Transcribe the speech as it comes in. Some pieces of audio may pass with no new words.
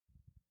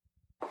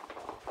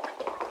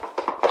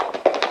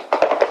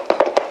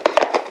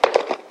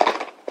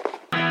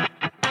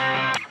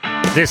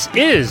This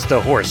is the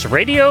Horse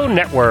Radio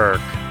Network.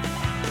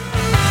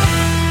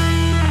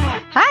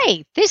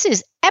 Hi, this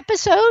is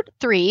episode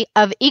 3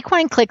 of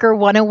Equine Clicker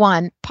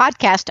 101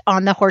 podcast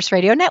on the Horse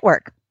Radio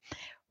Network.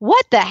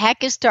 What the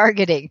heck is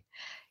targeting?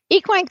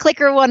 Equine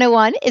Clicker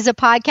 101 is a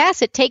podcast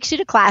that takes you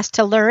to class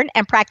to learn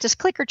and practice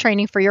clicker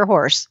training for your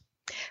horse.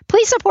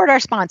 Please support our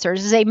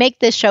sponsors as they make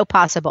this show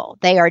possible.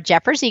 They are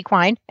Jeffers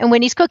Equine and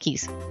Winnie's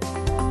Cookies.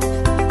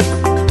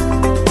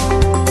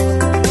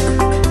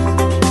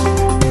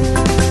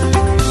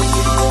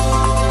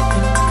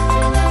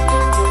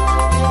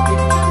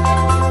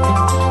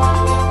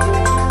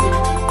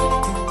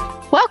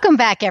 Welcome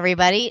back,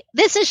 everybody.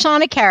 This is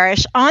Shauna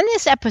Karish. On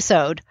this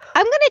episode,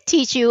 I'm going to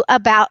teach you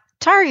about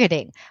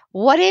targeting.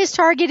 What is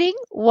targeting?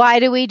 Why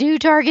do we do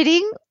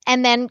targeting?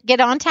 And then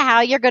get on to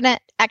how you're going to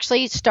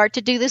actually start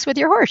to do this with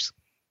your horse.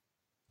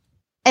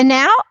 And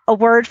now, a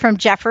word from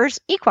Jeffers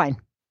Equine.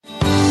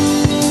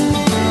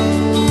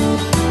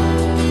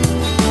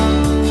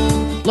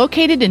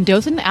 Located in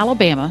Dothan,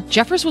 Alabama,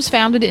 Jeffers was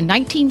founded in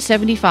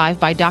 1975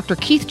 by Dr.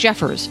 Keith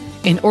Jeffers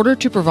in order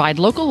to provide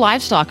local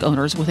livestock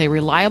owners with a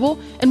reliable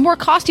and more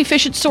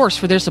cost-efficient source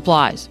for their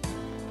supplies.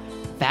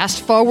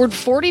 Fast forward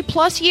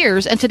 40-plus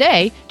years, and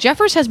today,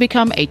 Jeffers has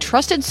become a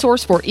trusted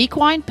source for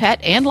equine,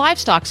 pet, and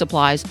livestock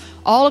supplies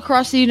all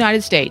across the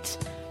United States.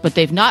 But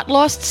they've not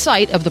lost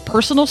sight of the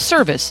personal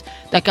service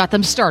that got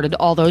them started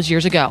all those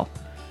years ago.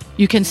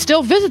 You can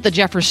still visit the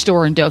Jeffers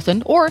store in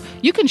Dothan, or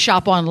you can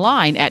shop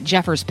online at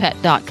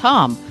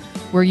jefferspet.com,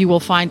 where you will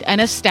find an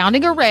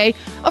astounding array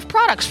of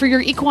products for your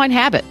equine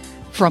habit,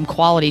 from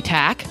quality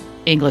tack,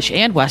 English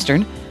and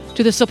Western,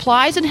 to the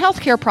supplies and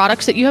healthcare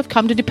products that you have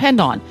come to depend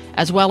on,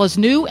 as well as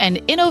new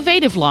and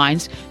innovative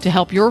lines to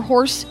help your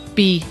horse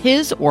be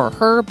his or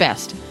her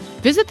best.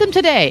 Visit them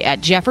today at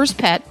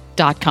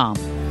jefferspet.com.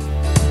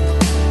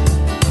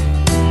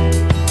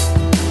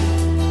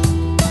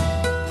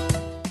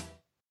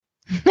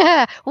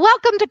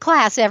 Welcome to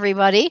class,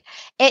 everybody.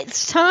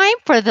 It's time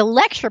for the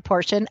lecture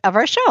portion of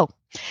our show.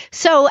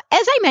 So, as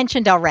I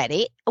mentioned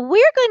already,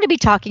 we're going to be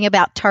talking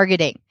about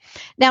targeting.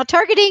 Now,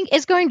 targeting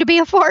is going to be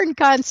a foreign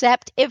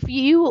concept if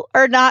you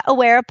are not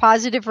aware of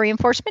positive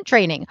reinforcement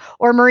training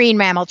or marine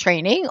mammal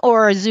training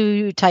or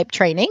zoo type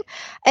training.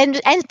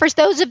 And for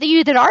those of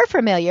you that are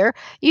familiar,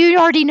 you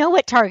already know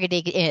what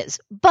targeting is.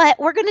 But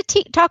we're going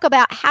to talk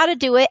about how to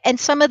do it and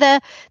some of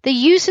the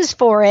uses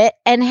for it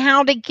and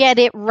how to get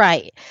it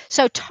right.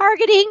 So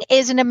targeting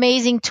is an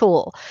amazing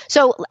tool.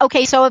 So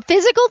a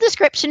physical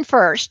description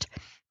first.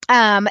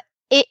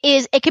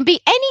 It can be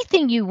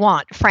anything you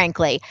want,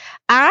 frankly.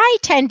 I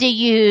tend to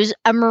use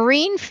a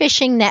marine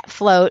fishing net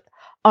float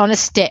on a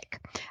stick.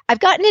 I've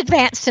gotten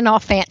advanced and all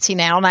fancy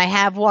now, and I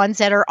have ones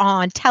that are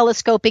on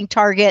telescoping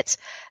targets,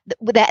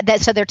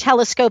 so they're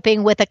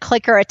telescoping with a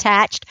clicker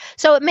attached.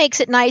 So it makes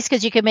it nice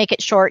because you can make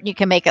it short and you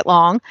can make it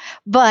long.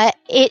 But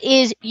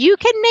you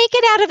can make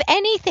it out of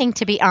anything,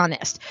 to be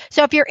honest.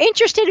 So if you're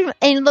interested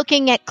in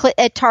looking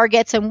at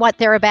targets and what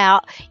they're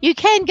about, you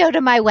can go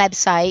to my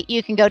website.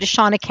 You can go to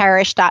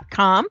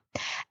shaunakarish.com.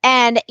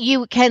 And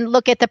you can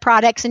look at the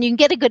products and you can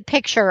get a good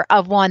picture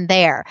of one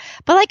there.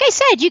 But like I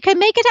said, you can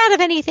make it out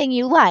of anything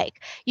you like.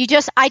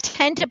 I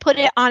tend to put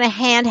it on a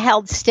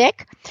handheld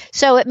stick.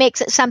 So it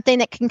makes it something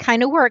that can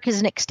kind of work as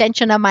an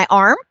extension of my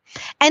arm.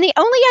 And the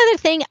only other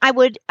thing I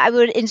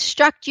would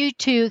instruct you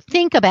to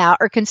think about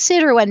or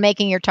consider when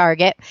making your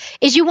target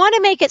is you want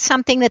to make it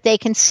something that they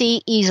can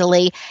see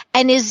easily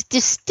and is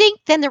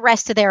distinct than the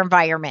rest of their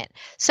environment.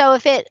 So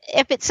if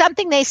it's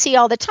something they see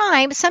all the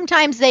time,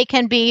 sometimes they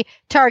can be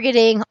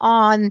targeting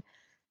on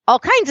all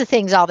kinds of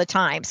things all the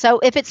time. So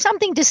if it's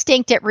something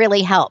distinct, it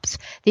really helps.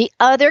 The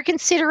other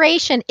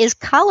consideration is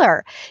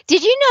color.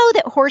 Did you know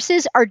that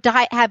horses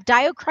have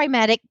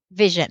diachromatic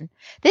vision?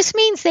 This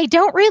means they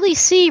don't really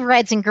see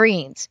reds and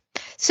greens.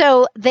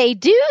 So they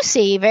do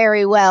see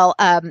very well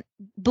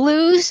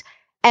blues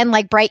and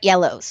like bright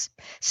yellows.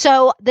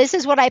 So this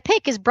is what I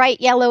pick is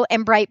bright yellow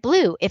and bright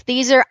blue. If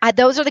those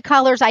are the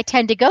colors I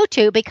tend to go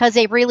to because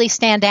they really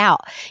stand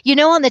out. You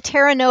know, on the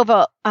Terra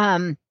Nova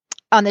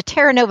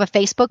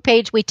Facebook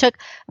page, we took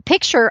a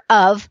picture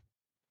of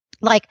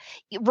like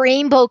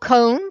rainbow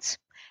cones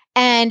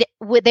and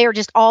they were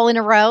just all in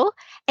a row.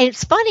 And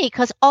it's funny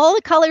because all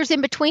the colors in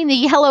between the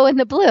yellow and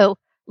the blue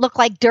look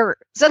like dirt.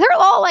 So they're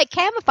all like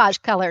camouflage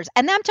colors.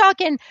 And I'm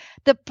talking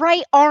the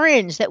bright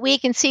orange that we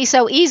can see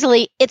so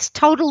easily. It's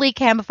totally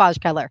camouflage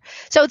color.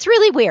 So it's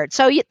really weird.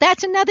 So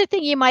that's another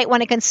thing you might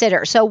want to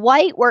consider. So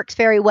white works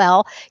very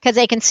well because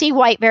they can see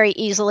white very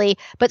easily,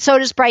 but so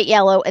does bright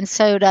yellow and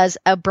so does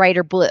a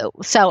brighter blue.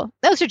 So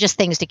those are just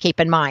things to keep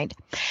in mind.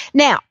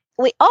 Now,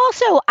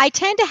 I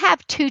tend to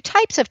have two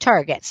types of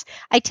targets.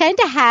 I tend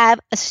to have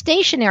a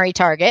stationary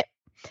target,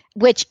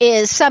 which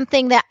is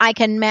something that I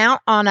can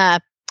mount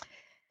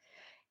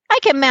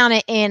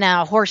it in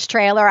a horse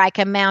trailer. I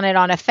can mount it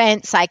on a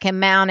fence. I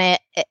can mount it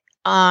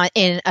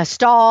in a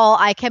stall.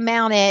 I can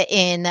mount it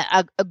in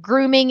a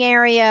grooming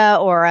area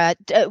or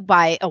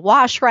by a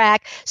wash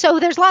rack. So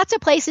there's lots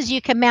of places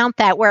you can mount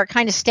that where it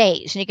kind of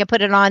stays, and you can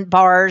put it on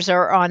bars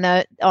or on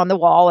the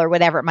wall or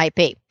whatever it might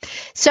be.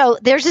 So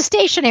there's a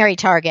stationary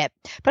target,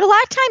 but a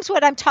lot of times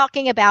what I'm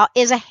talking about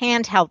is a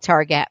handheld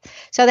target.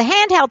 So the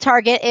handheld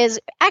target is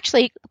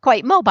actually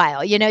quite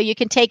mobile. You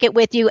can take it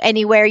with you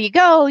anywhere you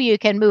go. You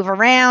can move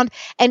around,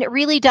 and it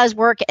really does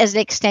work as an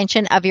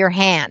extension of your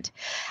hand.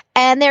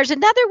 And there's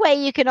another way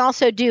you can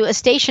also do a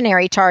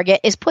stationary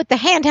target is put the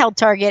handheld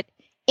target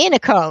in a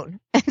cone.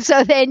 And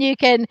so then you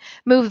can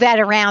move that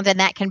around, and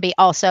that can be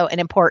also an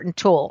important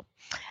tool.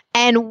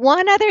 And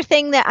one other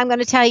thing that I'm going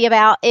to tell you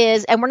about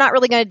is, and we're not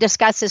really going to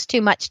discuss this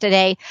too much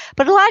today,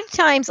 but a lot of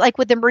times, like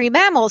with the marine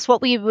mammals,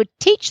 what we would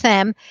teach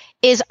them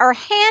is our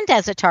hand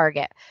as a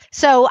target.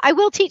 So I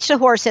will teach the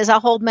horses. I'll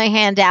hold my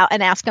hand out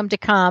and ask them to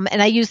come,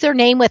 and I use their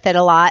name with it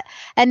a lot,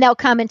 and they'll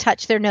come and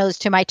touch their nose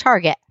to my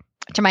target,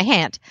 to my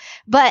hand.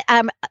 But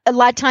a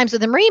lot of times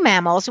with the marine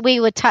mammals, we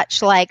would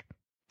touch like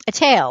a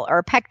tail or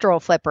a pectoral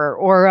flipper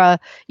or a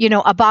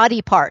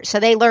body part. So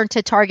they learn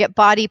to target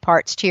body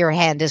parts to your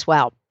hand as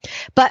well.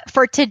 But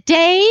for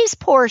today's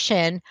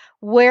portion,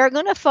 we're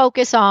going to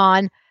focus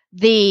on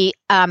the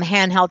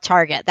handheld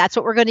target. That's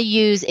what we're going to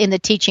use in the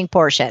teaching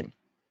portion.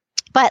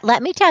 But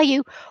let me tell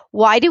you,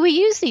 why do we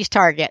use these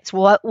targets?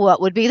 What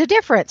would be the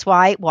difference?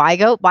 Why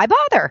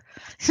bother?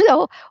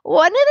 So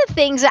one of the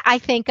things that I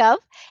think of,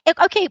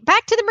 okay,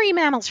 back to the marine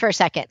mammals for a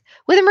second.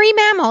 With the marine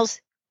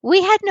mammals,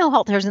 we had no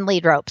halters and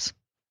lead ropes.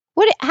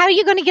 How are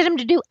you going to get them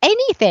to do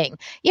anything?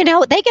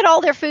 They get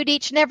all their food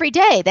each and every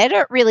day. They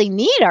don't really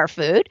need our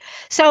food.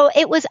 So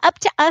it was up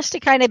to us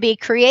to kind of be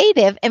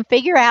creative and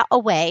figure out a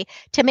way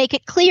to make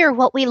it clear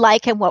what we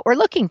like and what we're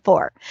looking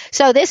for.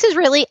 So this is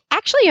really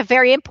actually a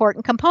very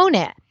important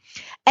component.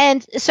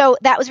 And so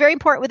that was very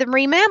important with the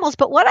marine mammals.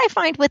 But what I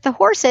find with the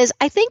horses,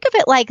 I think of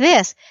it like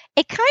this.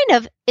 It kind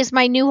of is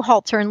my new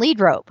halter and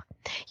lead rope.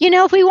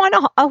 If we want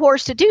a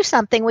horse to do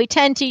something, we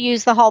tend to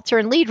use the halter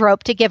and lead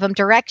rope to give them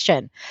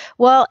direction.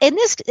 Well, in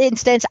this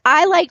instance,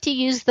 I like to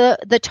use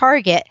the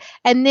target,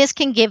 and this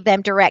can give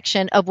them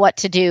direction of what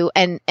to do,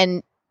 and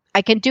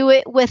I can do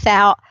it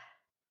without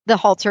the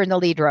halter and the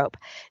lead rope.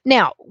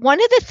 Now,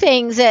 one of the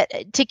things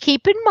that to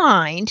keep in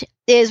mind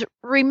is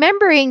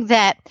remembering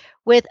that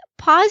with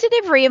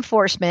positive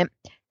reinforcement,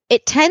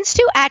 it tends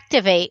to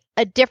activate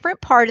a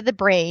different part of the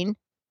brain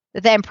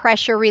than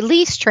pressure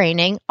release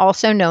training,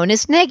 also known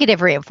as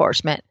negative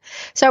reinforcement.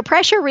 So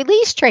pressure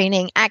release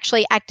training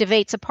actually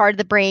activates a part of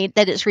the brain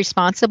that is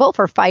responsible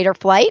for fight or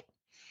flight.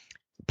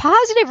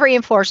 Positive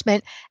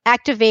reinforcement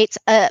activates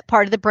a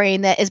part of the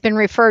brain that has been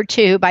referred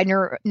to by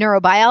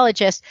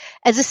neurobiologists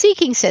as a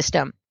seeking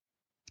system.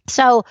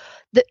 So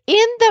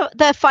in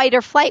the fight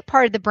or flight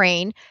part of the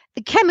brain,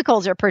 the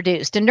chemicals are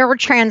produced and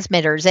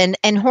neurotransmitters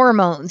and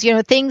hormones,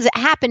 things that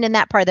happen in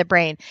that part of the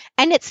brain.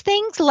 And it's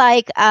things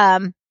like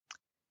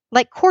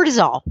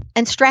cortisol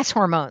and stress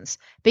hormones,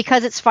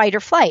 because it's fight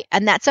or flight.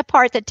 And that's a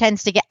part that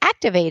tends to get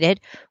activated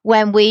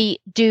when we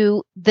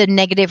do the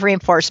negative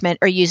reinforcement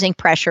or using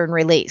pressure and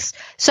release.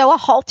 So a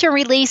halter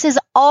release is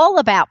all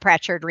about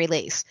pressured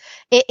release.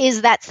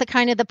 That's the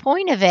kind of the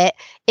point of it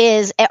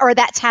is, or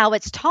that's how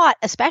it's taught,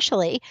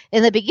 especially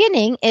in the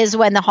beginning, is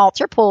when the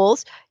halter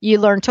pulls, you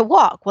learn to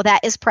walk. Well,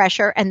 that is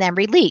pressure and then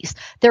release.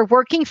 They're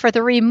working for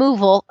the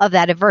removal of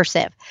that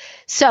aversive.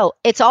 So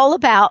it's all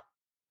about,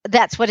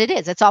 that's what it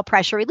is. It's all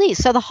pressure release.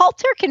 So the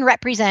halter can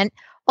represent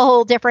a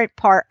whole different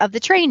part of the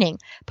training.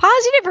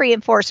 Positive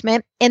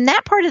reinforcement, in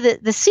that part of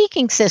the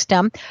seeking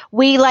system,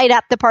 we light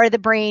up the part of the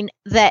brain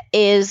that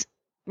is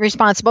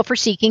responsible for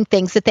seeking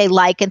things that they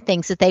like and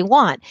things that they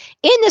want.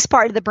 In this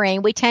part of the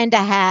brain, we tend to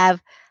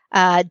have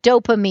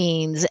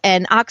dopamines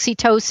and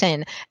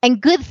oxytocin,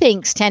 and good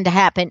things tend to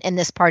happen in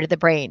this part of the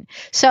brain.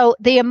 So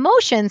the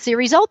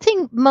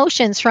resulting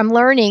emotions from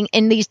learning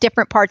in these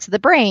different parts of the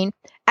brain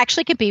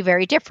actually can be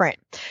very different.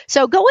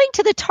 So going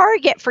to the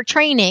target for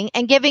training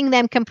and giving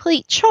them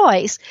complete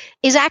choice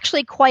is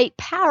actually quite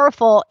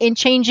powerful in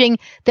changing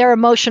their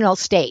emotional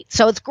state.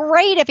 So it's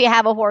great if you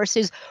have a horse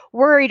who's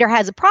worried or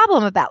has a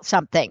problem about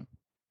something,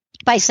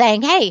 by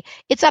saying, hey,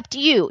 it's up to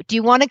you. Do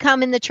you want to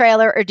come in the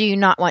trailer or do you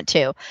not want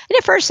to? And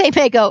at first they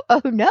may go,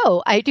 oh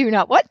no, I do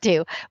not want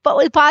to. But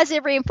with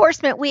positive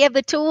reinforcement, we have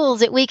the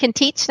tools that we can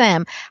teach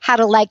them how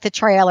to like the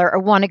trailer or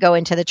want to go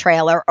into the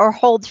trailer or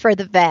hold for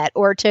the vet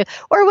or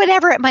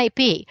whatever it might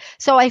be.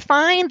 So I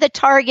find the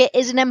target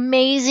is an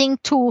amazing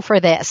tool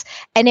for this.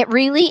 And it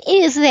really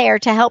is there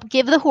to help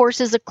give the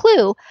horses a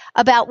clue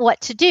about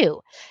what to do.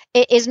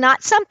 It is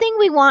not something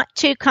we want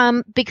to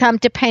become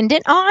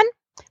dependent on.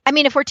 I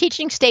mean, if we're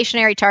teaching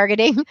stationary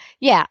targeting,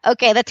 yeah,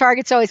 okay, the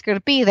target's always going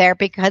to be there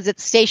because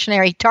it's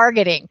stationary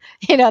targeting.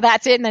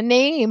 That's in the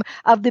name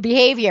of the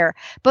behavior.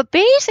 But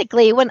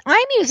basically, when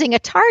I'm using a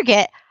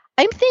target,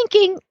 I'm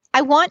thinking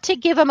I want to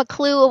give them a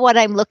clue of what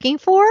I'm looking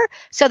for.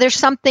 So there's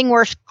something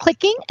worth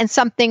clicking and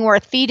something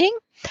worth feeding.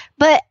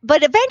 But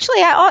eventually,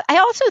 I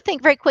also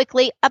think very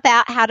quickly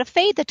about how to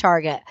fade the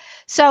target.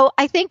 So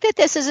I think that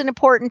this is an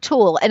important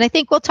tool, and I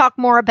think we'll talk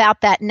more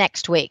about that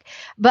next week.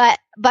 But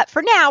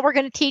for now, we're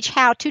going to teach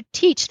how to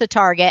teach the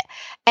target,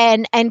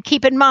 and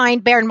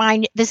bear in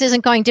mind, this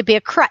isn't going to be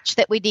a crutch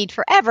that we need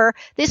forever.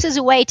 This is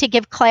a way to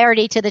give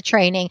clarity to the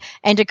training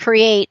and to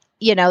create,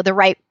 the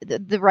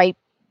right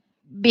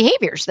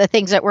behaviors, the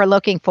things that we're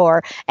looking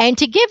for, and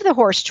to give the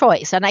horse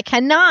choice. And I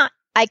cannot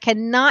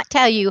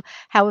tell you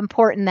how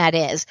important that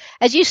is.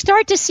 As you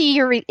start to see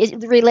your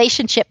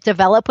relationship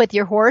develop with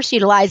your horse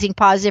utilizing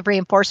positive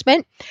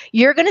reinforcement,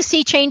 you're going to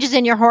see changes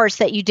in your horse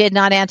that you did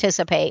not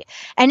anticipate.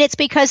 And it's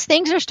because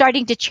things are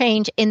starting to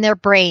change in their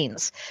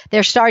brains.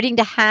 They're starting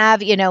to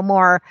have,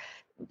 more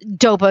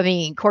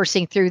dopamine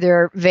coursing through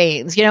their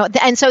veins,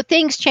 and so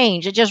things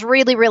change. It just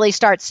really, really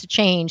starts to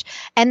change.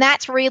 And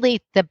that's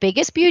really the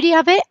biggest beauty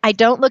of it. I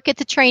don't look at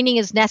the training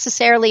as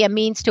necessarily a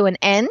means to an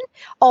end,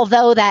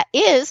 although that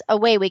is a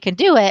way we can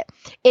do it.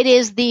 It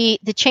is the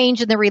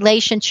change in the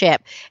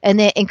relationship and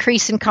the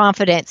increase in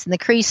confidence and the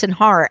increase in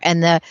heart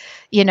and the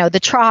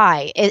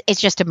try. It's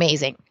just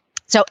amazing.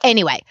 So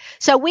anyway,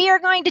 we are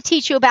going to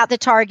teach you about the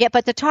target,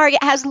 but the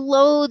target has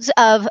loads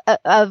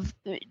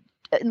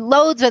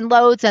and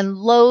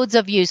loads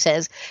of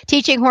uses.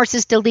 Teaching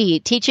horses to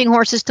lead, teaching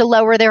horses to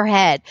lower their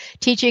head,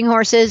 teaching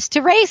horses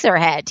to raise their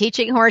head,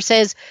 teaching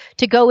horses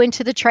to go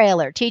into the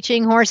trailer,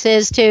 teaching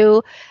horses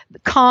to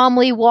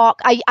calmly walk.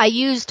 I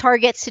use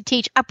targets to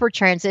teach upward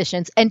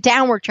transitions and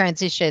downward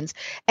transitions,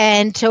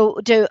 and to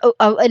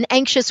an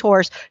anxious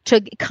horse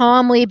to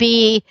calmly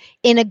be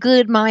in a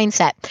good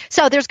mindset.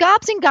 So there's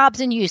gobs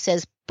and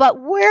uses, but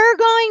we're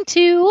going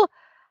to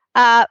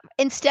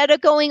instead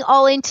of going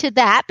all into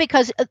that,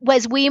 because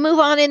as we move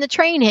on in the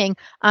training,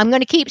 I'm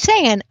going to keep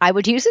saying I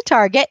would use a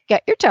target,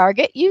 get your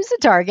target, use the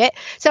target.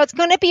 So it's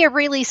going to be a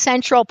really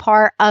central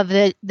part of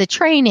the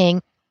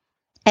training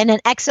and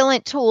an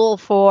excellent tool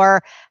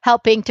for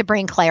helping to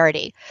bring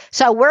clarity.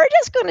 So we're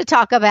just going to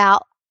talk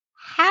about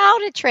how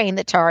to train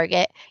the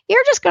target.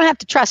 You're just going to have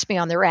to trust me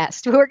on the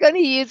rest. We're going to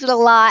use it a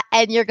lot,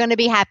 and you're going to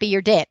be happy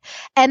you did.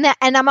 And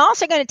I'm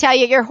also going to tell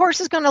you your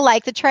horse is going to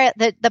like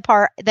the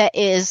part that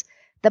is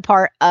the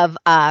part of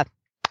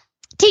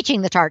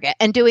teaching the target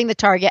and doing the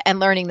target and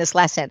learning this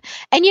lesson.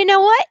 And you know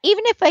what?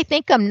 Even if I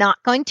think I'm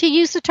not going to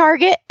use the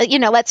target,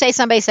 let's say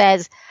somebody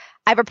says,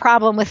 I have a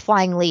problem with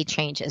flying lead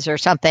changes or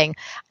something,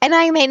 and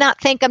I may not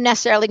think I'm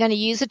necessarily going to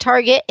use a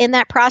target in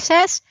that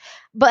process,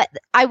 but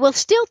I will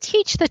still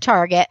teach the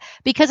target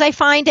because I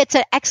find it's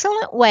an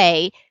excellent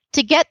way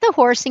to get the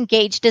horse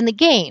engaged in the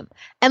game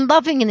and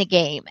loving in the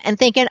game and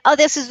thinking, oh,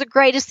 this is the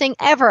greatest thing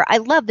ever. I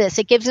love this.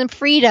 It gives them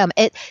freedom.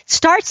 It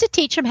starts to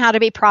teach them how to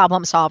be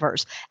problem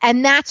solvers.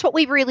 And that's what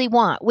we really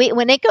want.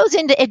 When it goes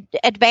into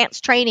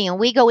advanced training and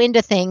we go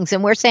into things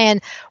and we're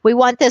saying we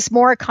want this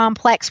more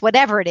complex,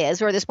 whatever it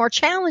is, or this more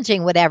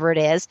challenging, whatever it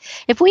is,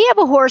 if we have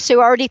a horse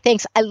who already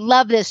thinks, I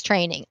love this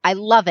training, I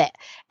love it,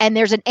 and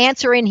there's an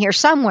answer in here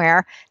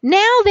somewhere,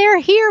 now they're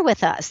here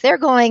with us. They're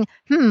going,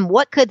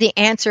 what could the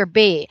answer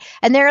be?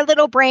 And their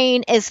little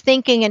brain is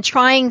thinking and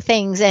trying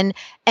things and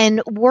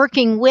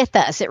working with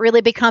us. It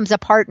really becomes a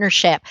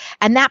partnership.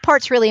 And that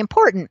part's really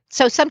important.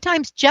 So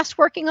sometimes just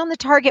working on the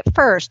target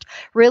first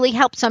really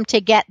helps them to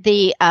get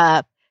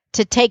to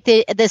take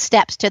the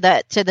steps to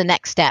the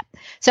next step.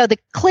 So the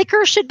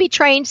clicker should be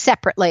trained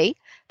separately.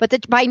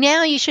 But by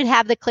now, you should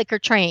have the clicker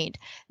trained.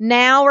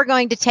 Now we're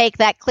going to take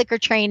that clicker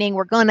training.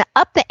 We're going to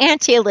up the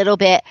ante a little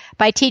bit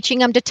by teaching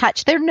them to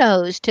touch their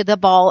nose to the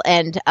ball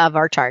end of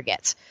our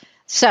targets.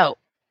 So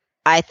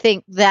I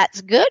think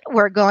that's good.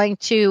 We're going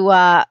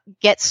to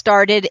get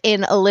started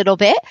in a little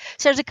bit.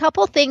 So there's a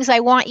couple things I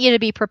want you to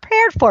be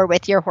prepared for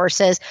with your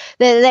horses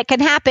that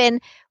can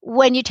happen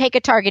when you take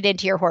a target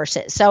into your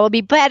horses. So it'll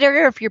be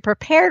better if you're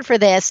prepared for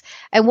this.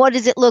 And what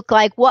does it look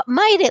like? What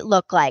might it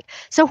look like?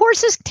 So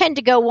horses tend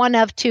to go one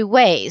of two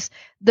ways.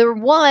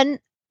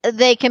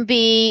 They can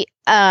be,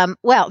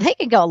 they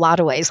can go a lot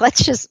of ways.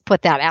 Let's just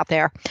put that out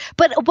there.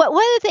 But one of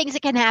the things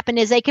that can happen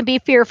is they can be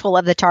fearful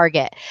of the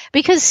target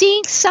because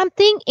seeing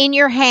something in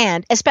your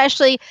hand,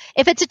 especially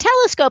if it's a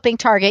telescoping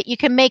target, you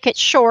can make it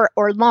short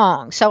or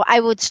long. So I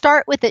would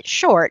start with it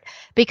short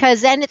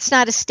because then it's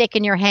not a stick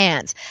in your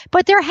hands.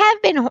 But there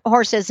have been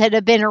horses that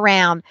have been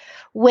around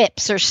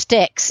whips or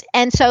sticks.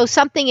 And so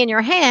something in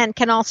your hand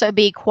can also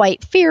be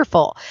quite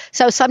fearful.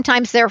 So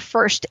sometimes their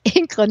first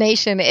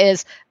inclination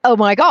is, oh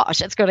my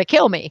gosh, it's going to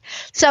kill me.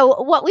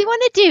 So what we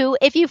want to do,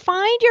 if you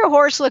find your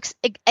horse looks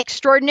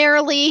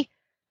extraordinarily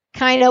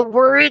kind of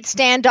worried,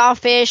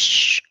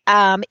 standoffish,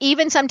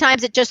 even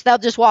sometimes they'll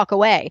just walk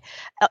away.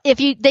 If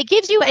they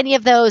gives you any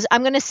of those,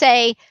 I'm going to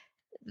say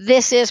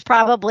this is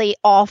probably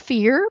all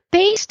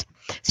fear-based.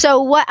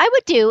 So what I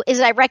would do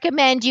is I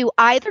recommend you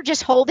either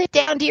just hold it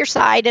down to your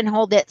side and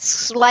hold it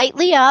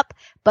slightly up,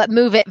 but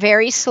move it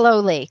very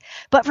slowly.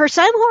 But for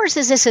some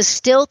horses, this is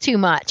still too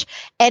much.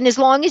 And as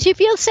long as you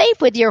feel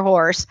safe with your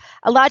horse,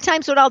 a lot of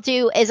times what I'll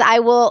do is I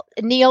will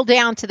kneel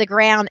down to the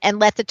ground and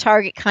let the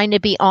target kind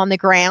of be on the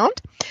ground.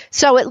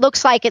 So it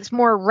looks like it's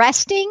more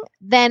resting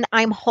than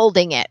I'm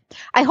holding it.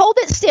 I hold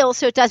it still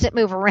so it doesn't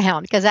move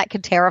around because that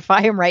could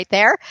terrify him right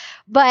there.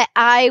 But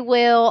I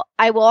will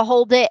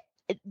hold it.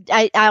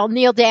 I'll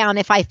kneel down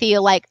if I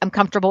feel like I'm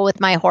comfortable with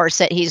my horse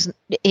that he's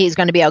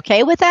going to be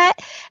okay with that.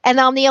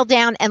 And I'll kneel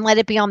down and let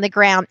it be on the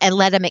ground and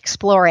let him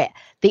explore it.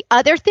 The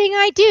other thing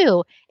I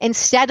do,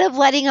 instead of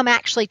letting him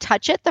actually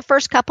touch it the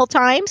first couple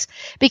times,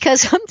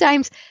 because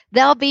sometimes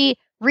they'll be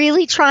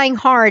really trying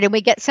hard and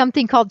we get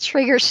something called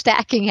trigger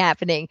stacking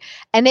happening.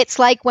 And it's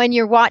like when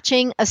you're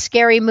watching a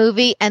scary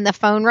movie and the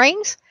phone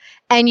rings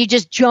and you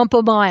just jump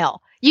a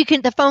mile.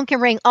 The phone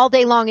can ring all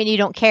day long and you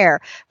don't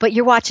care, but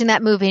you're watching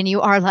that movie and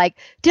you are like,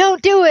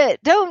 don't do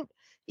it. Don't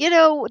get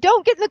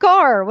in the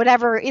car or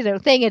whatever,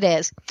 thing it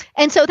is.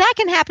 And so that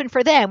can happen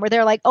for them where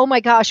they're like, oh my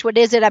gosh, what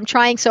is it? I'm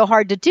trying so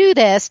hard to do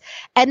this.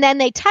 And then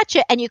they touch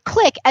it and you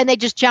click and they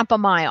just jump a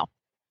mile.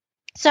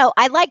 So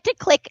I like to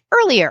click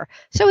earlier.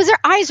 So as their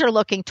eyes are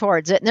looking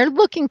towards it and they're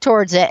looking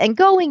towards it and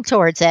going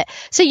towards it.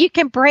 So you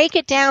can break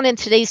it down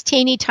into these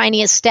teeny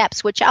tiniest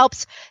steps, which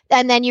helps.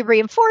 And then you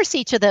reinforce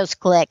each of those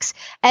clicks.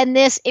 And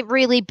it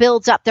really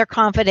builds up their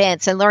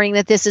confidence and learning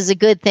that this is a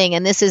good thing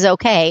and this is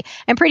okay.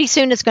 And pretty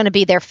soon it's going to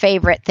be their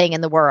favorite thing in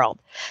the world.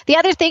 The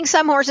other thing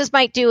some horses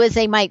might do is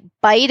they might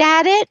bite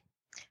at it.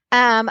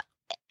 And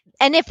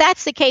if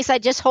that's the case, I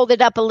just hold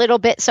it up a little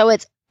bit so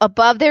it's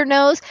above their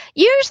nose.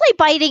 Usually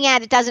biting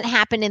at it doesn't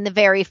happen in the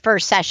very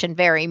first session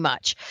very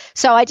much.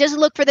 So I just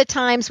look for the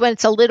times when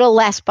it's a little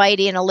less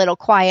bitey and a little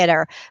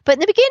quieter. But in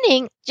the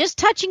beginning, just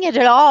touching it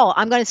at all,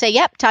 I'm going to say,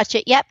 yep, touch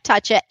it. Yep,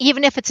 touch it.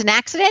 Even if it's an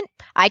accident,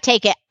 I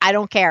take it. I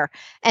don't care.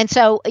 And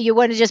so you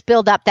want to just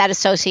build up that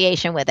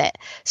association with it.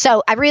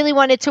 So I really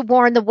wanted to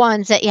warn the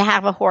ones that you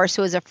have a horse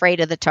who is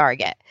afraid of the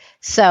target.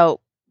 So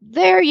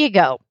there you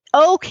go.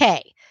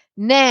 Okay.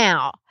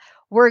 Now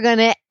we're going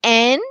to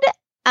end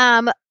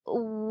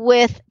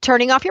with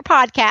turning off your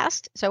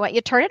podcast. So I want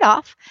you to turn it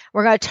off.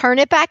 We're going to turn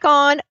it back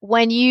on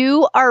when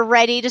you are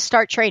ready to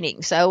start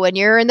training. So when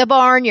you're in the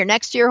barn, you're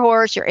next to your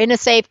horse, you're in a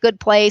safe, good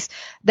place,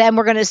 then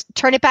we're going to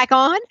turn it back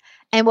on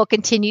and we'll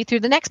continue through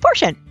the next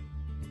portion.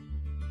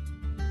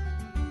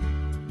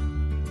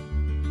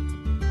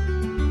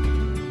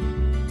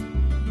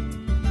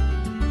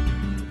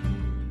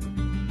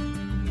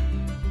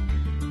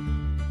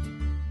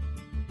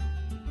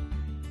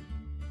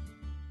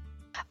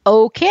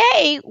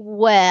 Okay,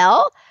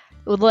 well,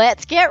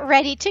 let's get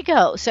ready to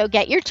go. So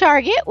get your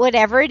target,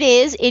 whatever it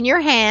is, in your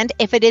hand.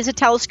 If it is a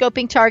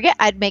telescoping target,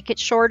 I'd make it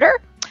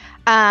shorter.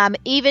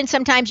 Even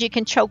sometimes you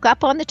can choke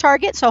up on the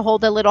target, so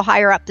hold a little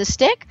higher up the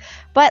stick.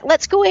 But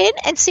let's go in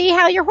and see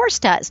how your horse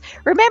does.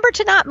 Remember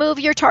to not move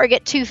your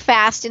target too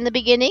fast in the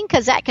beginning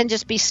because that can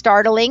just be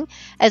startling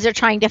as they're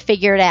trying to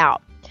figure it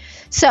out.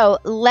 So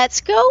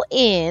let's go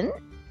in.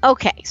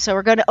 Okay, so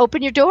we're going to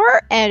open your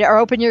door or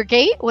open your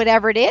gate,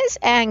 whatever it is,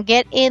 and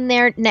get in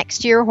there next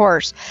to your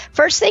horse.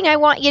 First thing I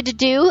want you to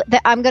do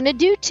that I'm going to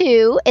do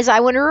too is I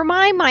want to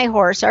remind my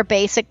horse our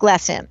basic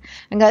lesson.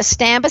 I'm going to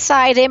stand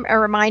beside him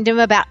and remind him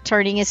about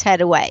turning his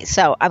head away.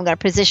 So I'm going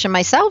to position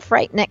myself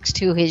right next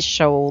to his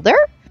shoulder.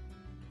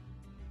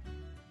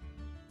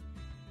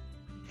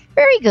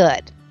 Very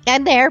good.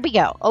 And there we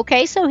go.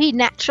 Okay, so he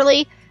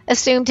naturally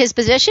assumed his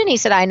position. He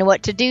said, I know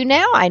what to do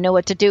now. I know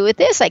what to do with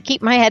this. I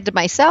keep my head to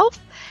myself.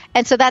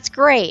 And so that's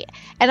great.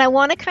 And I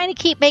want to kind of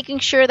keep making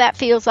sure that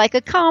feels like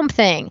a calm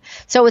thing.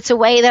 So it's a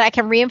way that I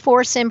can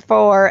reinforce him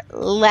for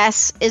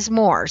less is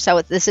more.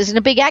 So this isn't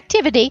a big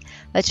activity.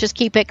 Let's just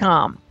keep it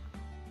calm.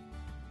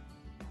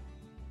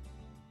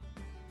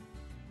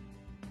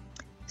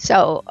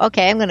 So,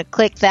 okay, I'm going to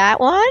click that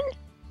one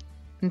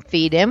and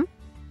feed him.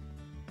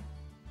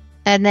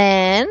 And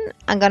then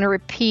I'm going to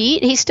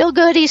repeat. He's still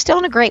good. He's still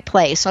in a great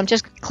place. So I'm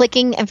just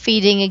clicking and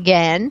feeding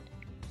again.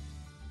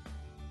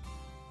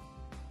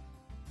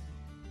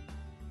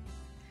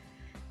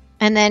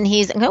 And then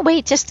he's going to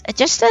wait just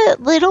a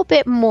little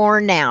bit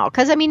more now.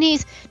 Because, I mean,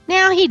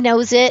 now he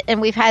knows it.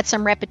 And we've had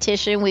some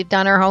repetition. We've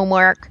done our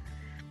homework.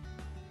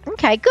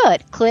 Okay,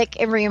 good. Click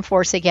and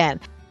reinforce again.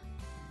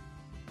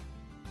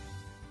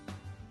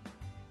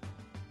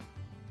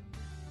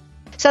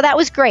 So that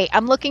was great.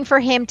 I'm looking for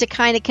him to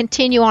kind of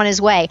continue on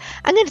his way.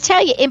 I'm going to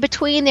tell you, in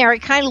between there, he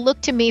kind of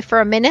looked to me for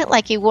a minute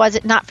like he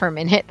wasn't, not for a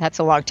minute, that's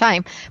a long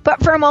time,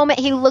 but for a moment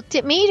he looked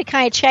at me to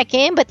kind of check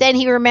in, but then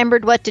he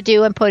remembered what to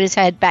do and put his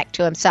head back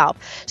to himself.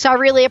 So I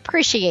really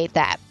appreciate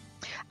that.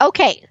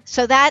 Okay,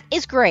 so that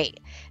is great.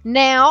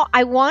 Now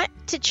I want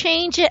to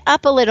change it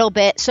up a little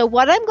bit. So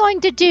what I'm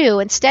going to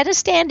do, instead of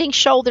standing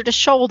shoulder to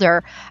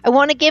shoulder, I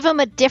want to give him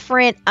a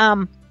different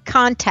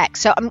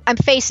context. So I'm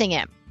facing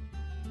him.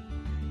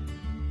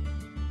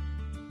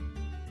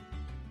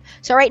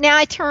 So right now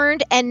I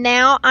turned and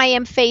now I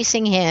am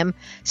facing him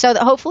so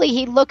that hopefully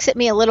he looks at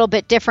me a little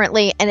bit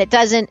differently and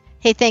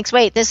he thinks,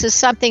 wait,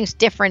 something's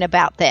different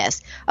about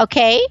this.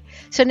 Okay,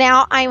 so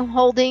now I'm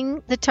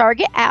holding the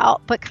target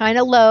out, but kind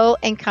of low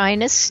and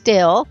kind of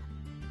still.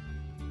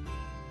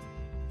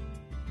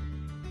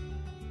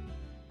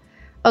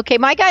 Okay,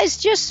 my guys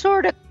just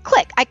sort of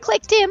click. I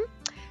clicked him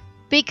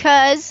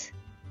because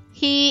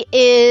he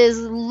is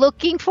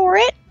looking for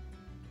it,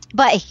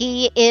 but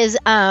he is,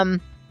 I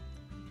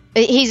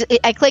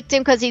clicked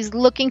him because he's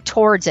looking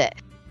towards it.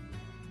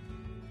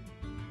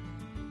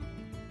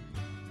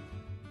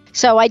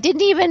 So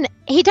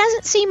he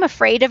doesn't seem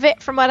afraid of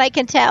it from what I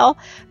can tell,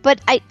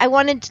 but I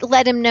wanted to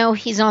let him know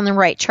he's on the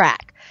right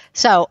track.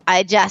 So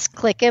I just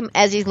click him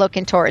as he's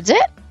looking towards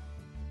it.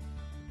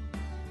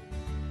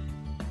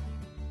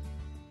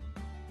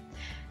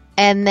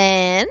 And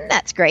then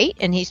that's great.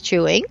 And he's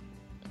chewing.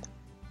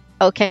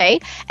 Okay.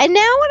 And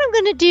now what I'm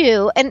going to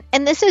do,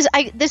 and this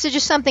is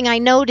just something I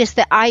noticed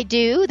that I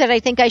do that I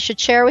think I should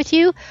share with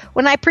you.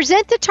 When I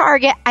present the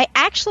target, I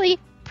actually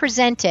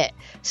present it.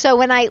 So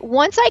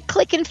once I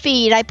click and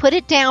feed, I put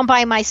it down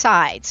by my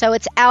side. So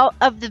it's out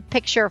of the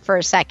picture for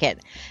a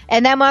second.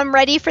 And then when I'm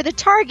ready for the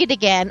target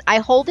again, I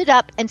hold it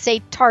up and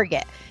say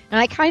target. And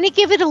I kind of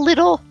give it a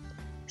little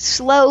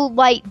slow,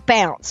 light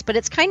bounce, but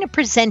it's kind of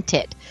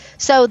presented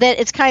so that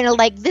it's kind of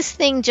like this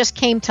thing just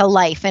came to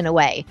life in a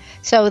way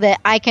so that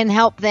I can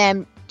help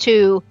them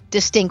to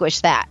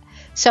distinguish that.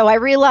 So I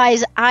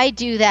realize I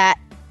do that.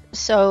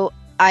 So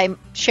I'm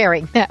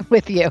sharing that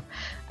with you.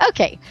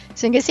 Okay,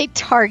 so I'm going to say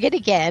target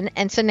again.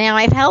 And so now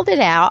I've held it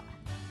out.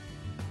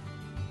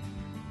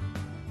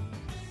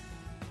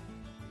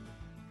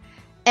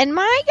 And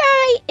my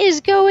guy is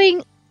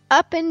going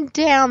up and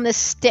down the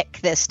stick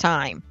this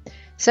time.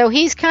 So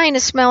he's kind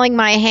of smelling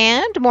my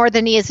hand more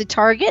than he is a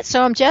target.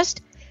 So I'm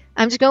just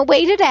going to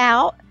wait it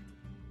out.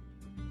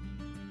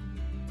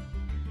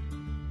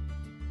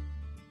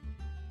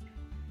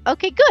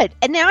 Okay, good.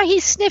 And now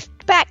he's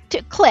sniffed back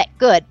to click.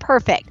 Good,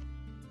 perfect.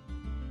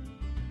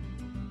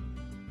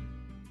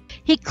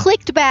 He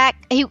clicked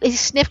back, he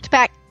sniffed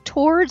back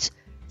towards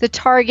the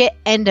target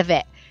end of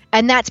it,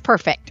 and that's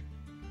perfect.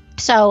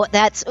 So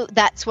that's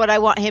what I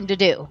want him to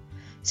do.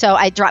 So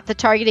I drop the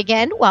target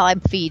again while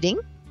I'm feeding.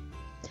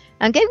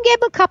 I'm going to give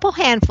him a couple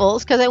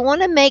handfuls because I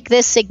want to make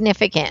this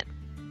significant.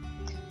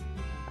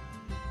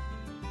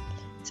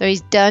 So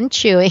he's done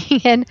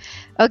chewing, and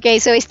okay,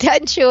 so he's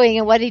done chewing,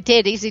 and what he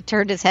did is he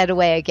turned his head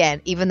away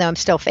again, even though I'm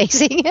still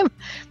facing him,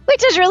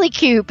 which is really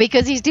cute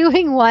because he's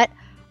doing what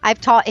I've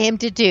taught him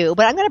to do.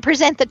 But I'm going to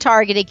present the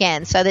target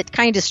again, so that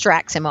kind of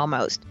distracts him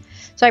almost.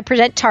 So I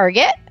present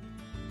target.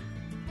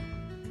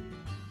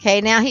 Okay,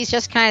 now he's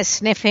just kind of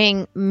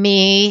sniffing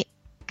me,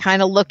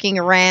 kind of looking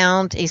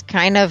around. He's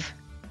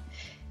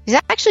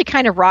actually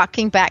kind of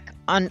rocking back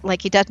on,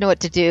 like he doesn't know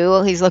what to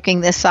do. He's looking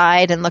this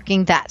side and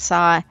looking that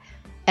side.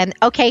 And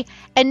okay,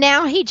 and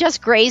now he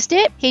just grazed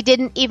it. He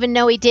didn't even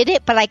know he did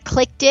it, but I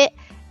clicked it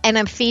and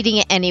I'm feeding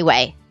it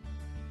anyway.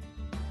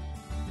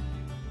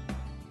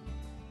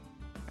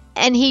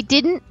 And he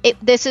didn't,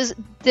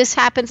 this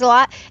happens a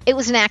lot. It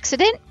was an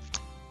accident.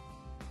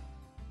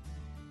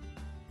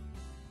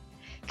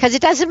 Because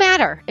it doesn't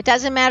matter. It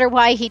doesn't matter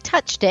why he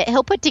touched it.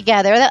 He'll put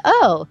together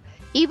that,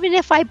 even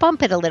if I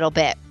bump it a little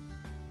bit.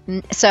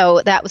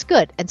 So that was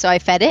good. And so I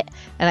fed it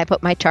and I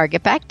put my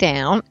target back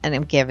down and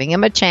I'm giving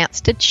him a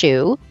chance to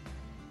chew.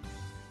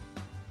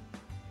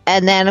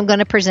 And then I'm going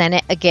to present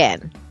it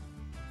again.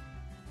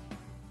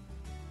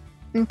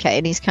 Okay,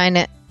 and he's kind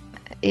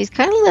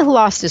of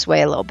lost his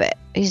way a little bit.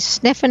 He's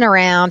sniffing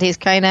around. He's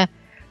kind of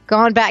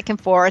going back and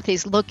forth.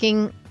 He's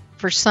looking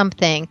for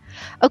something.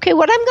 Okay,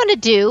 what I'm going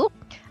to do,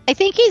 I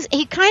think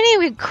he kind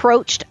of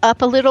encroached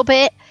up a little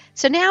bit.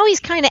 So now he's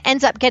kind of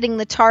ends up getting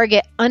the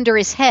target under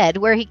his head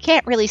where he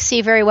can't really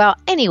see very well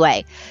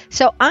anyway.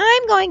 So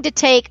I'm going to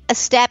take a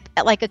step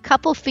at like a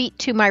couple feet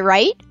to my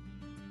right.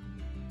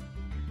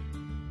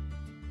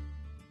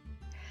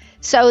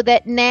 So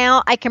that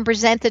now I can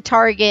present the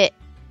target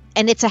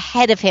and it's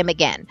ahead of him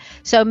again.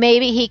 So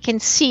maybe he can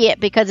see it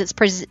because it's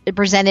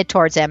presented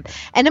towards him.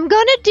 And I'm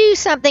going to do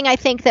something I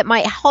think that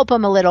might help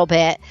him a little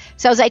bit.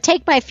 So as I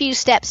take my few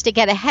steps to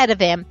get ahead of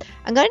him,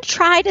 I'm going to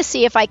try to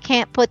see if I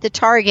can't put the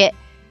target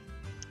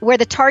where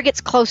the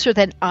target's closer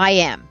than I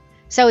am.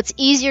 So it's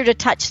easier to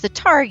touch the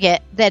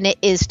target than it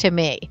is to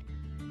me.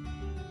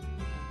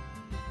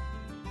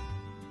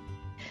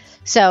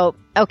 So,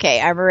 okay,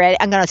 I'm ready.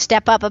 I'm going to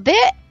step up a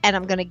bit and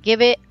I'm going to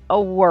give it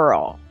a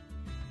whirl.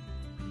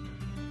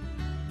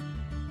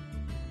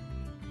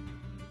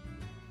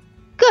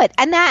 Good.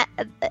 And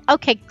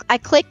I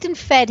clicked and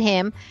fed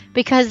him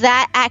because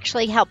that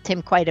actually helped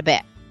him quite a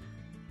bit.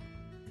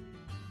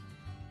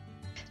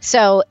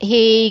 So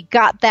he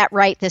got that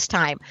right this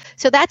time.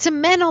 So that's a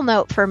mental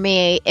note for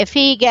me. If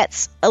he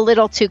gets a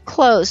little too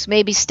close,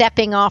 maybe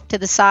stepping off to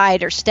the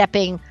side or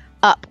stepping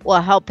up will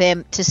help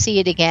him to see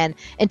it again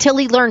until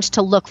he learns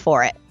to look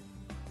for it.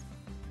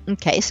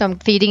 Okay, so I'm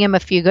feeding him a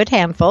few good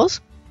handfuls.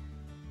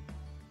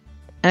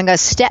 And I'm going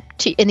to step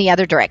in the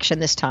other direction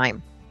this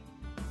time.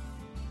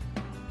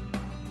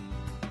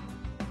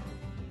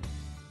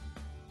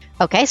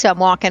 Okay, so I'm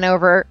walking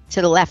over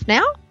to the left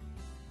now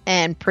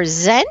and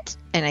present.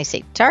 And I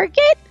say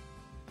target.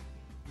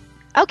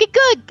 Okay,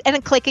 good. And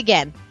then click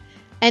again.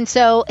 And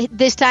so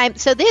this time,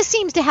 so this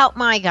seems to help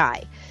my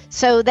guy.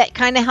 So that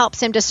kind of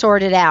helps him to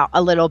sort it out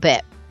a little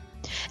bit.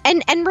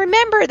 And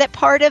remember that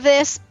part of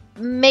this,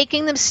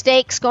 making the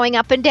mistakes, going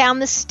up and down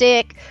the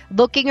stick,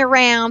 looking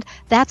around.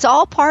 That's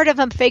all part of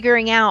them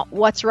figuring out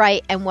what's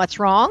right and what's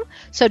wrong.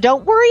 So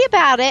don't worry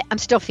about it. I'm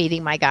still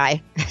feeding my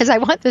guy because I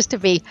want this to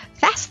be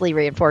fastly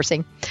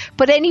reinforcing.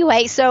 But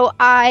anyway,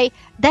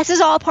 this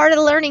is all part of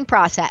the learning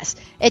process.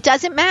 It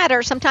doesn't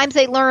matter. Sometimes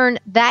they learn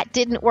that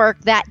didn't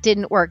work, that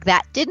didn't work,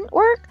 that didn't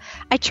work.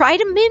 I try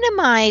to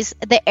minimize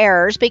the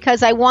errors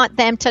because I want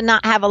them to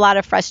not have a lot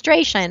of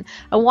frustration.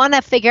 I want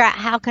to figure out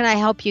how can I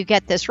help you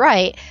get this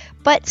right.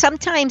 But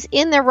sometimes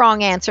in the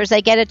wrong answers,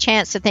 they get a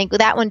chance to think, well,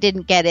 that one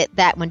didn't get it,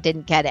 that one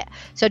didn't get it.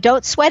 So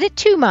don't sweat it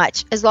too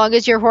much as long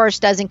as your horse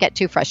doesn't get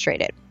too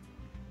frustrated.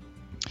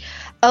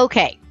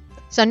 Okay.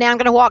 So now I'm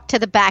going to walk to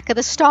the back of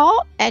the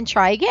stall and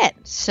try again.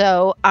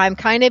 So I'm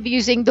kind of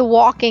using the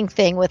walking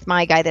thing with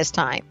my guy this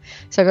time.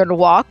 So I'm going to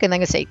walk and I'm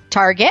going to say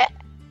target.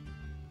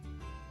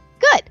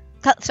 Good.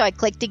 So I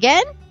clicked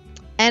again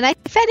and I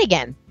fed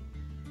again.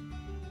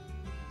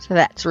 So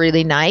that's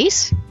really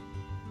nice.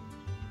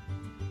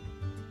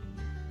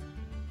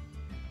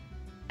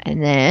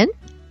 And then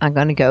I'm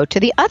going to go to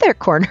the other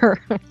corner.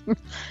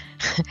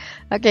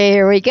 Okay,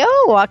 here we go.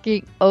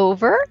 Walking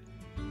over.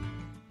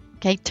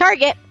 Okay,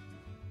 target.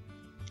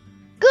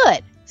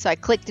 Good. So I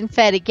clicked and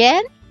fed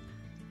again.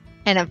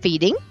 And I'm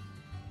feeding.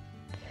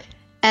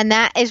 And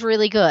that is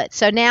really good.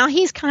 So now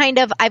he's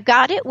I've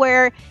got it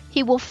where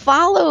he will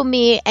follow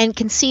me and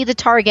can see the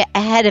target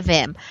ahead of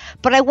him.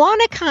 But I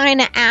want to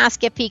kind of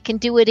ask if he can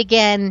do it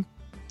again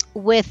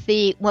with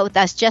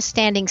us just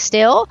standing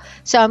still.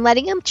 So I'm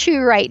letting him chew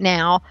right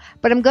now,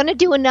 but I'm going to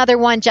do another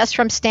one just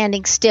from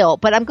standing still.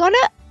 But I'm going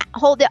to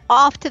hold it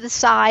off to the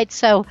side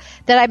so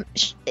that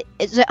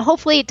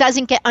hopefully it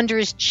doesn't get under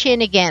his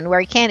chin again where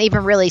he can't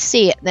even really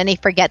see it. Then he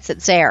forgets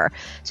it's there.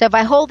 So if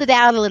I hold it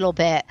out a little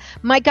bit,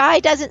 my guy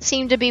doesn't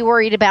seem to be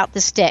worried about the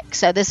stick.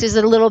 So this is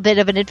a little bit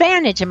of an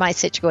advantage in my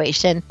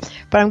situation,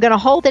 but I'm going to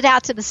hold it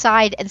out to the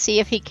side and see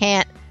if he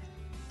can't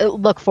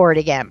look for it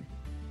again.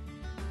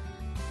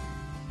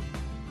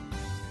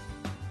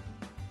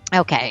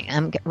 Okay,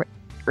 I'm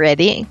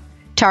ready.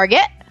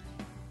 Target.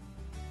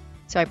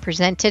 So I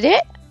presented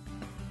it.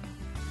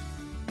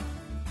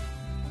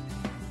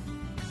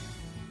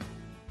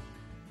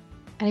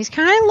 And he's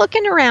kind of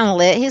looking around a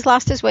little. He's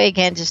lost his way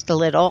again just a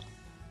little.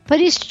 But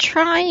he's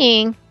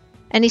trying,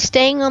 and he's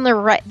staying on the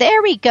right.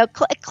 There we go.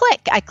 Click,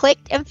 click. I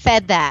clicked and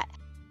fed that.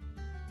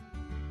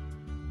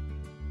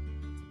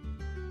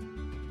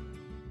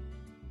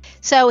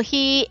 So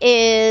he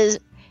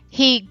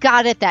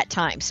got it that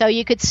time. So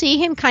you could see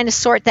him kind of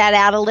sort that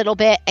out a little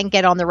bit and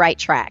get on the right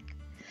track.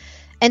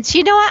 And so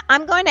you know what?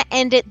 I'm going to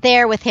end it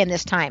there with him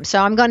this time.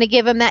 So I'm going to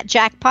give him that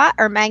jackpot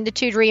or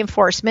magnitude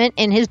reinforcement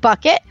in his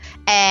bucket.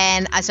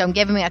 And so I'm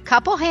giving him a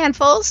couple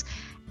handfuls.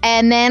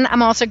 And then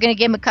I'm also going to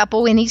give him a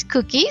couple Winnie's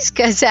cookies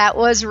because that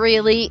was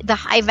really the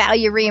high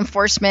value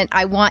reinforcement.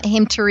 I want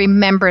him to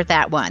remember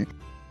that one.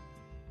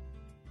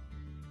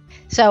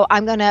 So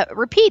I'm going to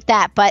repeat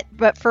that. But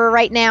for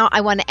right now,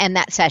 I want to end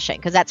that session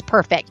because that's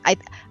perfect.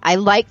 I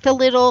like the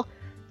little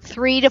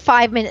 3 to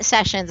 5 minute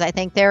sessions. I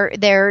think they're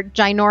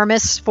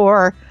ginormous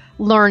for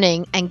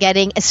learning and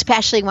getting,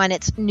 especially when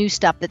it's new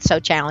stuff that's so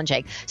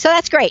challenging. So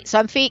that's great.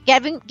 So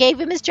gave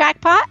him his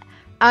jackpot.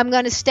 I'm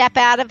going to step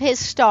out of his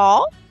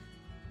stall.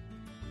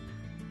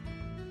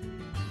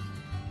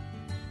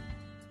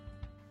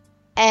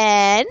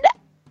 And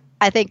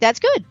I think that's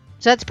good.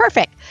 So that's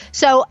perfect.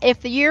 So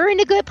if you're in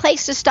a good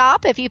place to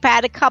stop, if you've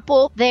had a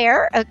couple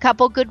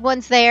good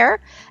ones there,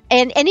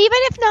 and even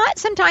if not,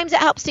 sometimes it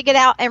helps to get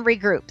out and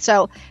regroup.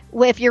 So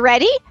if you're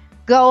ready,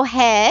 go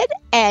ahead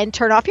and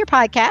turn off your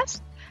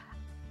podcast.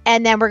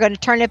 And then we're going to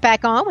turn it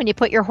back on when you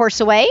put your horse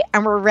away,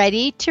 and we're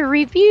ready to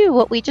review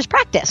what we just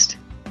practiced.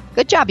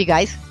 Good job, you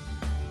guys.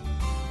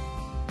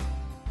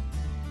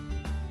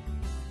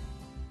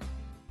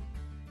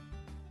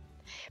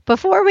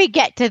 Before we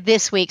get to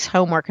this week's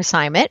homework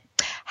assignment,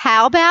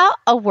 how about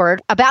a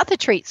word about the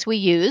treats we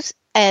use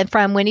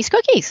from Winnie's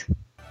Cookies?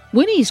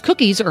 Winnie's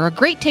Cookies are a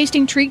great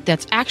tasting treat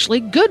that's actually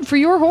good for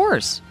your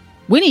horse.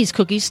 Winnie's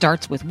Cookies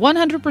starts with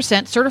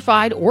 100%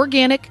 certified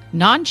organic,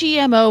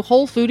 non-GMO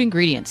whole food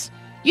ingredients.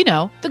 You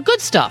know, the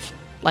good stuff,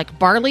 like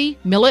barley,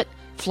 millet,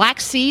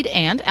 flaxseed,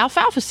 and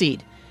alfalfa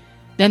seed.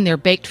 Then they're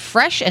baked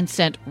fresh and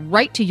sent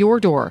right to your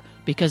door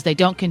because they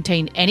don't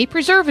contain any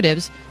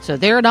preservatives, so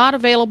they're not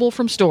available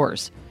from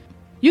stores.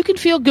 You can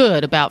feel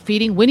good about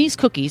feeding Winnie's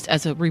Cookies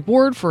as a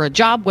reward for a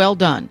job well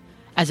done,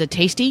 as a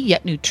tasty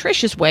yet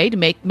nutritious way to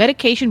make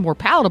medication more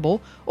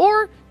palatable,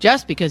 or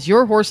just because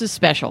your horse is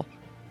special.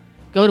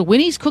 Go to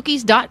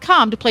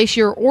winniescookies.com to place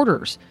your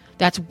orders.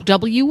 That's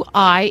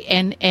WINNIES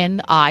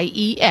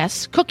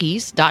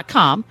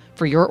cookies.com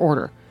for your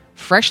order.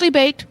 Freshly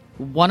baked,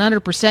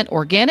 100%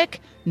 organic,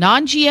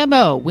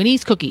 non-GMO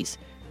Winnie's Cookies.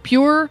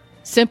 Pure,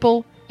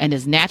 simple, and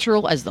as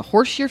natural as the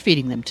horse you're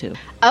feeding them to.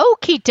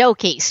 Okie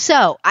dokie.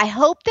 So I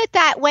hope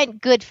that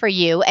went good for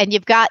you and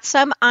you've got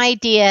some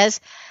ideas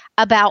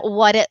about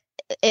what it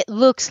it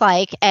looks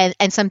like and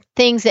some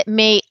things that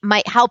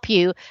might help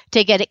you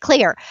to get it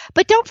clear.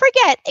 But don't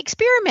forget,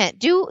 experiment.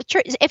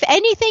 If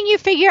anything you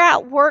figure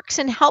out works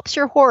and helps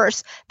your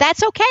horse,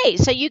 that's okay.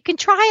 So you can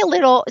try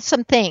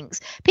some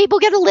things. People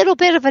get a little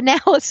bit of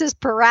analysis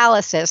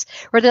paralysis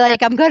where they're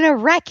like, I'm going to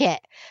wreck it.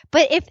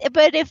 But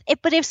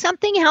if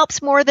something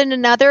helps more than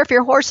another, if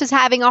your horse is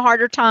having a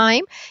harder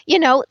time,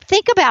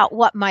 think about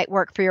what might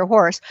work for your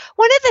horse.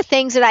 One of the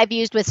things that I've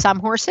used with some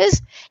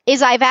horses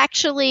is I've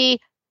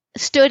actually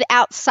stood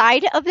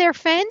outside of their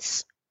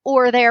fence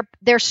or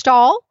their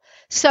stall,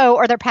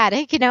 or their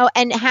paddock,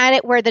 and had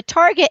it where the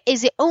target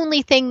is the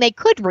only thing they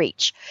could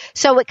reach.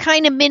 So it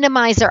kind of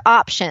minimized their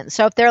options.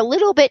 So if they're a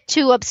little bit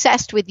too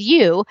obsessed with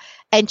you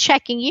and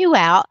checking you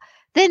out,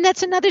 then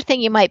that's another thing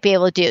you might be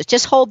able to do is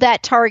just hold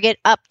that target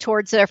up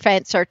towards their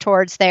fence or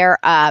towards their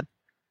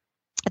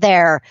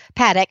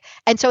paddock.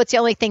 And so it's the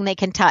only thing they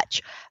can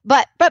touch.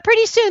 But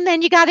pretty soon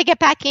then you got to get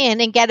back in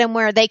and get them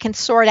where they can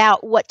sort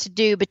out what to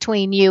do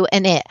between you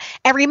and it.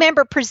 And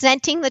remember,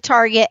 presenting the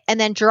target and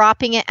then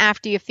dropping it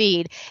after you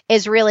feed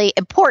is really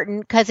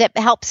important because it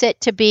helps it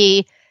to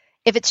be,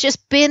 if it's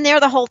just been there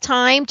the whole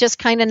time, just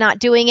kind of not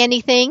doing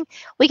anything,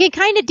 we can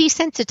kind of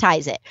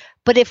desensitize it.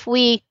 But if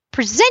we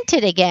present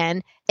it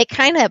again, it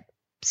kind of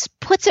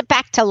puts it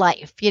back to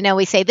life.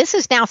 We say this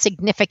is now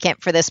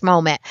significant for this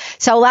moment.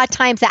 So a lot of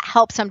times that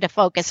helps them to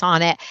focus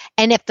on it.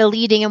 And if the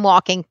leading and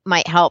walking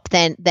might help,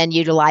 then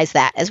utilize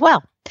that as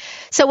well.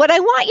 So what I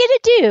want you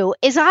to do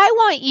is I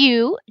want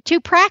you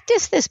to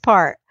practice this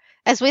part.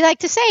 As we like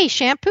to say,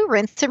 shampoo,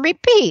 rinse, and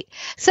repeat.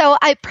 So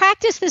I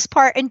practice this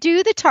part and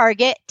do the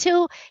target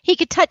till he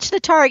could touch the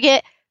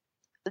target.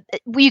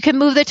 You can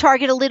move the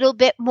target a little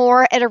bit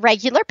more at a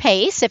regular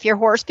pace. If your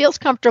horse feels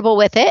comfortable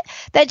with it,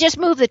 then just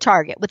move the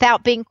target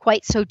without being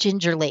quite so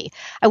gingerly.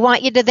 I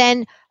want you to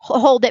then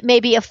hold it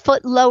maybe a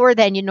foot lower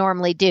than you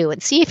normally do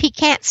and see if he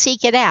can't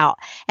seek it out.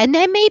 And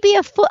then maybe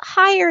a foot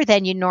higher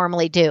than you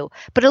normally do.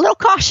 But a little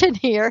caution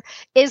here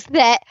is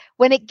that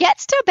when it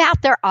gets to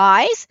about their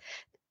eyes,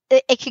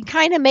 it can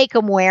kind of make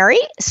them wary.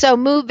 So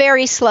move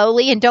very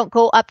slowly and don't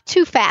go up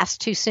too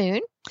fast too soon.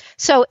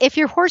 So if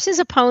your horse is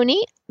a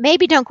pony,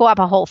 maybe don't go up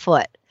a whole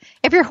foot.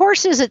 If your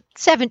horse is at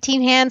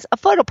 17 hands, a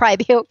foot will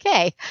probably be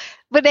okay.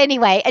 But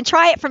anyway, and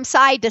try it from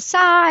side to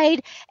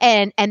side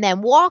and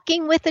then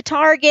walking with the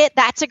target.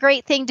 That's a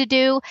great thing to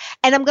do.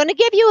 And I'm going to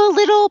give you a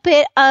little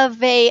bit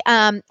of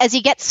as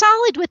you get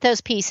solid with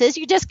those pieces,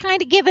 you just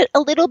kind of give it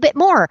a little bit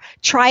more.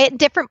 Try it in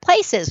different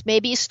places.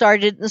 Maybe you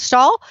started in the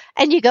stall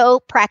and you go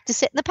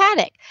practice it in the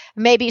paddock.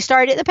 Maybe you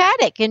start it in the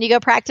paddock and you go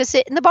practice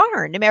it in the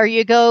barn, or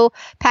you go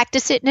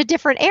practice it in a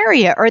different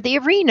area or the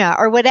arena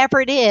or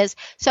whatever it is,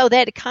 so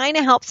that it kind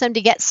of helps them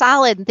to get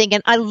solid and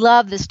thinking, I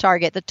love this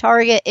target. The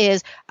target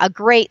is a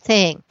great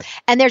thing.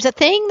 And there's a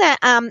thing that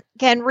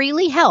can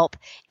really help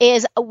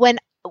is when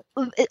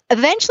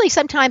eventually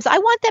sometimes I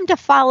want them to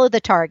follow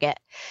the target.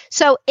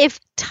 So if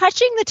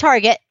touching the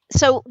target,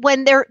 so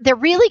when they're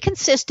really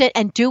consistent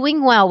and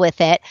doing well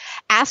with it,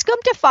 ask them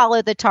to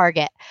follow the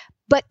target,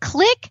 but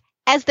click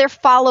as they're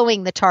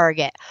following the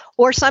target.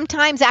 Or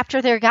sometimes after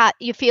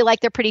you feel like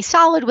they're pretty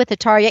solid with the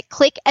target,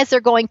 click as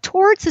they're going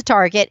towards the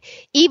target,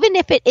 even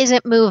if it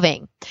isn't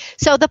moving.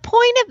 So the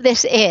point of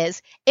this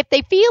is, if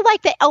they feel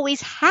like they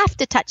always have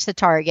to touch the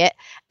target,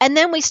 and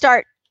then we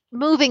start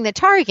moving the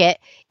target,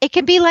 it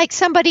can be like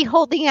somebody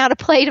holding out a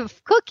plate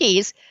of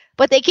cookies,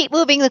 but they keep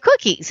moving the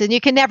cookies and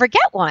you can never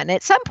get one.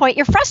 At some point,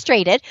 you're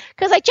frustrated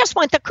because I just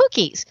want the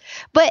cookies.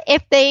 But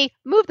if they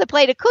move the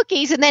plate of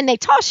cookies and then they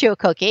toss you a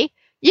cookie,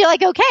 you're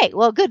like, okay,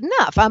 well, good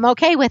enough. I'm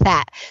okay with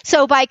that.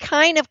 So by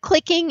kind of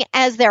clicking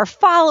as they're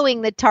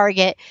following the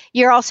target,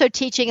 you're also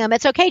teaching them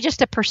it's okay just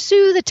to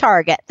pursue the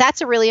target. That's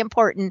a really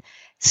important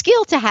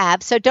skill to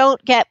have. So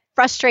don't get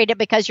frustrated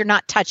because you're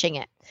not touching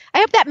it. I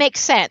hope that makes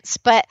sense.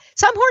 But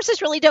some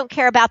horses really don't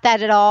care about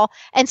that at all.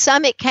 And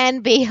some it can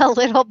be a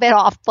little bit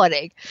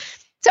off-putting.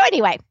 So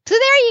anyway, so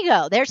there you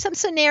go. There's some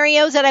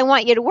scenarios that I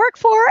want you to work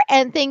for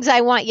and things I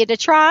want you to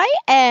try.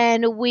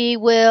 And we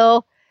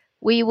will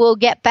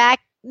get back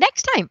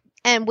next time.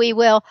 And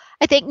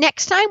I think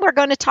next time we're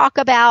going to talk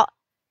about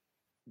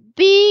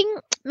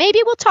maybe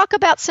we'll talk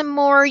about some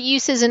more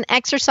uses and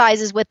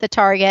exercises with the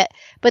target,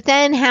 but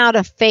then how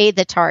to fade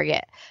the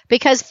target,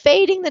 because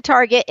fading the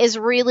target is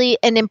really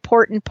an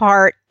important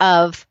part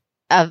of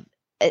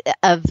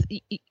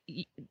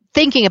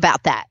thinking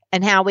about that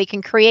and how we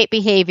can create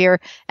behavior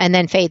and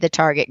then fade the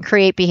target, and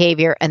create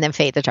behavior and then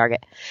fade the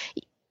target.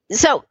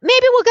 So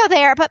maybe we'll go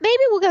there, but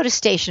maybe we'll go to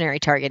stationary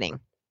targeting.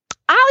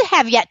 I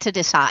have yet to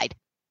decide.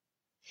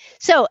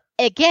 So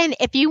again,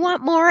 if you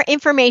want more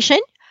information,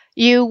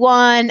 you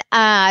want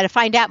to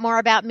find out more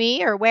about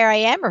me or where I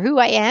am or who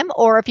I am,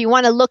 or if you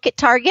want to look at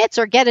targets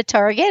or get a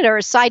target or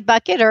a side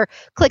bucket or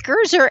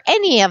clickers or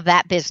any of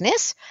that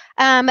business,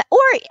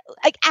 or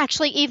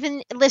actually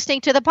even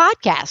listening to the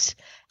podcast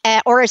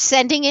or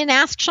sending in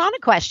Ask Shawna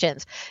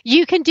questions,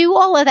 you can do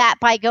all of that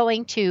by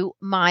going to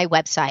my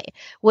website,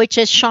 which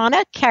is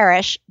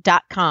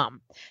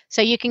shawnakarish.com.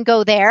 So you can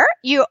go there.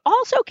 You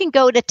also can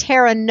go to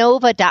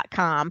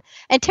terranova.com,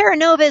 and Terra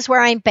Nova is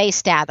where I'm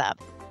based out of.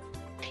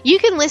 You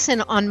can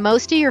listen on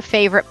most of your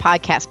favorite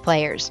podcast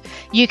players.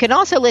 You can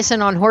also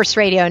listen on Horse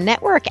Radio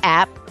Network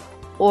app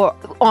or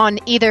on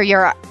either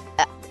your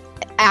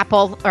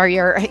Apple or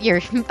your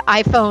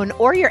iPhone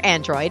or your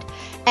Android,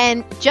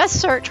 and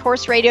just search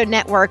Horse Radio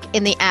Network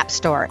in the App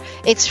Store.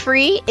 It's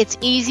free, it's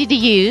easy to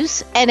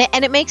use, and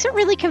it makes it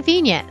really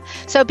convenient.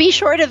 So be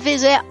sure to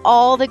visit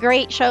all the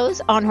great shows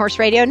on Horse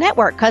Radio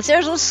Network, because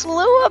there's a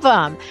slew of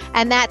them,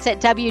 and that's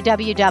at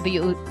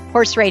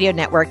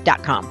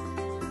www.horseradionetwork.com.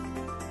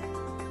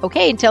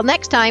 Okay, until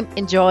next time,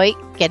 enjoy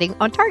getting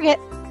on target.